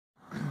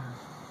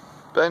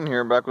Ben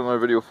here, back with another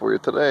video for you.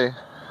 Today,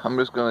 I'm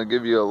just going to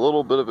give you a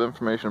little bit of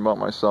information about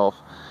myself.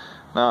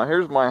 Now,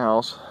 here's my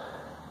house.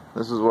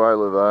 This is where I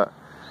live at.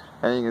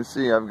 And you can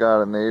see I've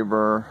got a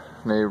neighbor,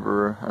 a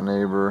neighbor, a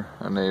neighbor,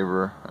 a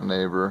neighbor, a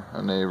neighbor,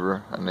 a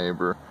neighbor, a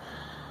neighbor.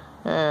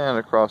 And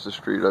across the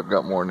street, I've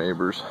got more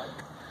neighbors.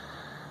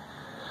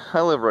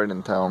 I live right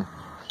in town.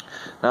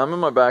 Now, I'm in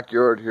my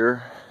backyard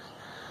here.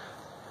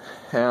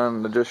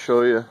 And to just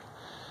show you,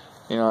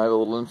 I have a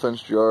little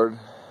unfenced yard.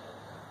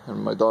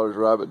 And my daughter's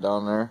rabbit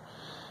down there,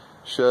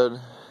 shed,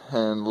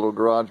 and a little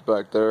garage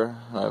back there.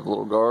 I have a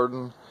little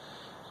garden,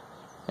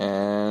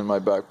 and my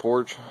back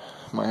porch,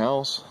 my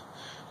house.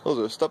 Those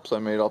are the steps I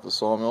made off the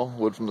sawmill,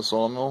 wood from the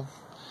sawmill.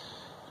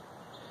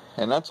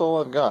 And that's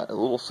all I've got, a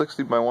little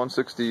 60 by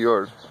 160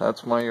 yard.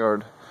 That's my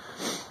yard.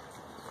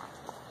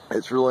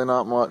 It's really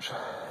not much.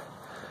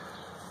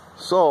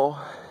 So,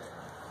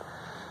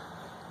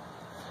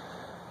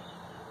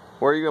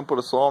 where are you going to put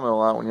a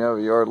sawmill at when you have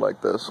a yard like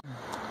this?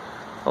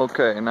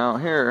 Okay, now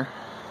here,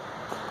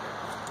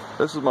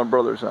 this is my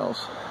brother's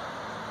house,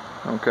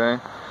 okay,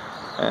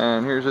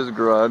 and here's his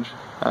garage.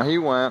 Now he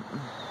went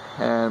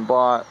and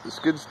bought the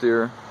skid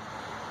steer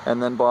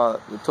and then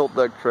bought the tilt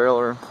deck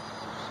trailer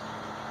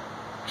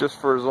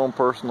just for his own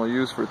personal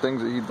use, for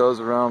things that he does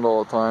around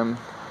all the time.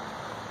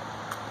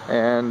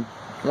 And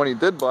when he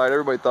did buy it,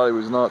 everybody thought he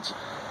was nuts,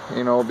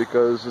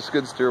 because the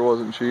skid steer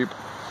wasn't cheap.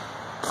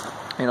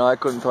 I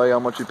couldn't tell you how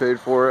much he paid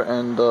for it,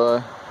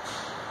 and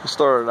he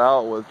started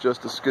out with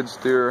just a skid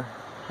steer,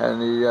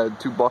 and he had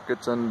 2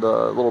 buckets and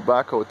a little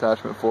backhoe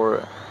attachment for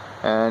it.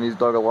 And he's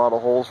dug a lot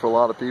of holes for a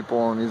lot of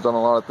people, and he's done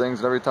a lot of things.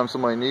 And every time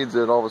somebody needs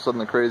it, all of a sudden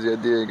the crazy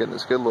idea of getting a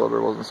skid loader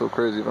wasn't so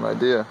crazy of an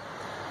idea.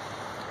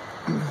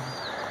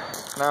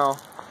 Now,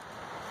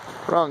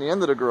 around the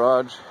end of the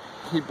garage,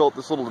 he built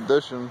this little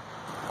addition.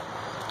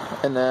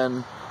 And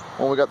then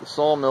when we got the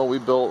sawmill, we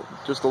built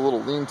just a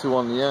little lean-to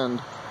on the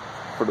end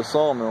for the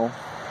sawmill.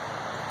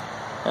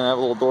 And I have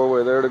a little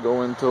doorway there to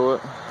go into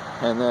it.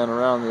 And then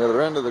around the other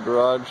end of the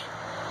garage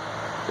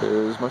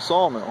is my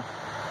sawmill.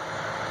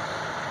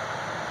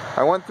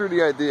 I went through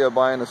the idea of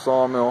buying a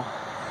sawmill,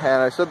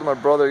 and I said to my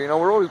brother,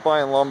 we're always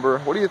buying lumber.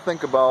 What do you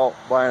think about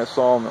buying a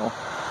sawmill?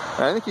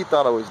 And I think he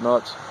thought I was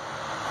nuts.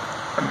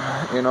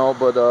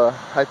 But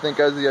I think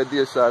as the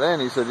idea sat in,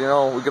 he said,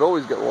 we could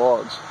always get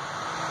logs.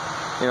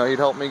 He'd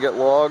help me get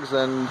logs,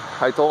 and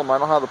I told him I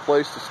don't have the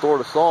place to store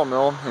the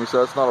sawmill. And he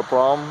said that's not a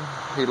problem.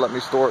 He'd let me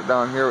store it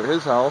down here at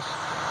his house.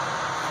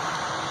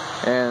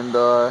 And,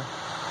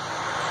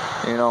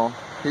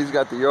 he's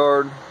got the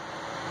yard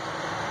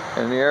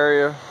in the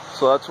area,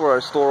 so that's where I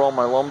store all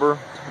my lumber.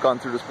 I've gone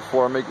through this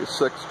before. I make you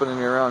sick spinning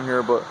you around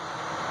here, but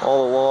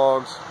all the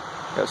logs,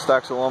 got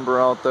stacks of lumber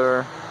out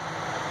there,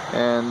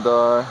 and,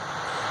 the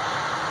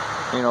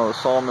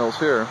sawmill's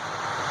here.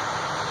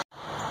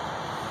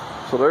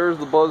 So there's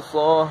the buzz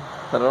saw.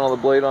 I don't have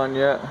the blade on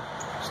yet.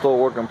 Still a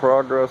work in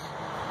progress.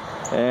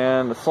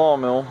 And the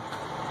sawmill.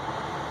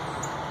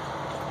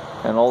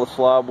 And all the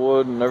slab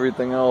wood and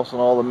everything else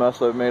and all the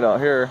mess I've made out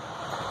here.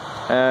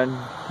 And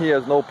he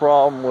has no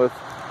problem with,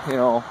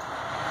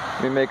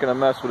 me making a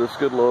mess with his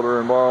skid loader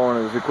and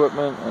borrowing his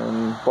equipment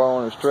and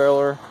borrowing his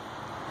trailer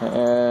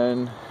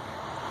and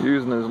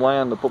using his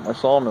land to put my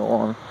sawmill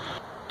on.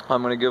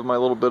 I'm going to give my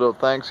little bit of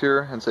thanks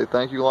here and say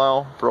thank you,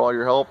 Lyle, for all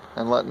your help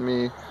and letting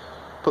me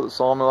put the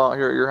sawmill out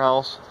here at your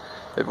house.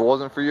 If it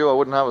wasn't for you, I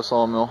wouldn't have a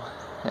sawmill.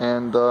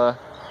 And for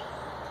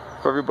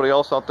everybody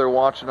else out there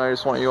watching, I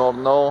just want you all to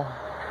know,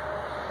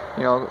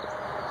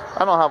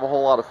 I don't have a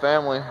whole lot of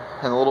family,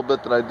 and the little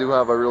bit that I do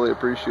have, I really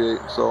appreciate.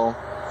 So,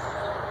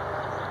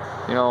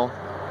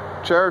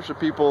 cherish the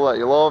people that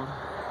you love,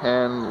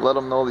 and let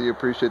them know that you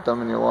appreciate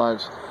them in your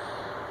lives.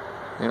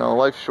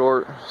 Life's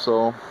short,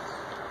 so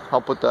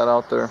I'll put that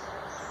out there.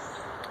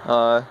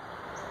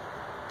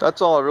 That's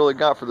all I really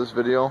got for this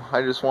video.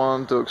 I just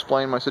wanted to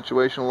explain my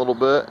situation a little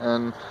bit,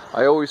 and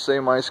I always say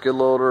my skid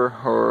loader,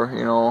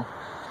 or,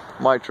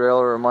 my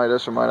trailer, or my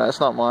this or my that. It's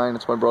not mine,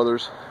 it's my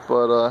brother's,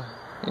 but,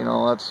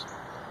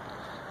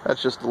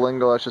 that's just the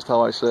lingo, that's just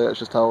how I say it, it's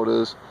just how it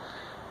is,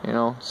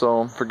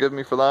 so forgive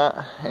me for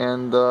that,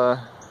 and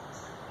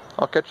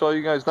I'll catch all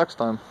you guys next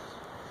time.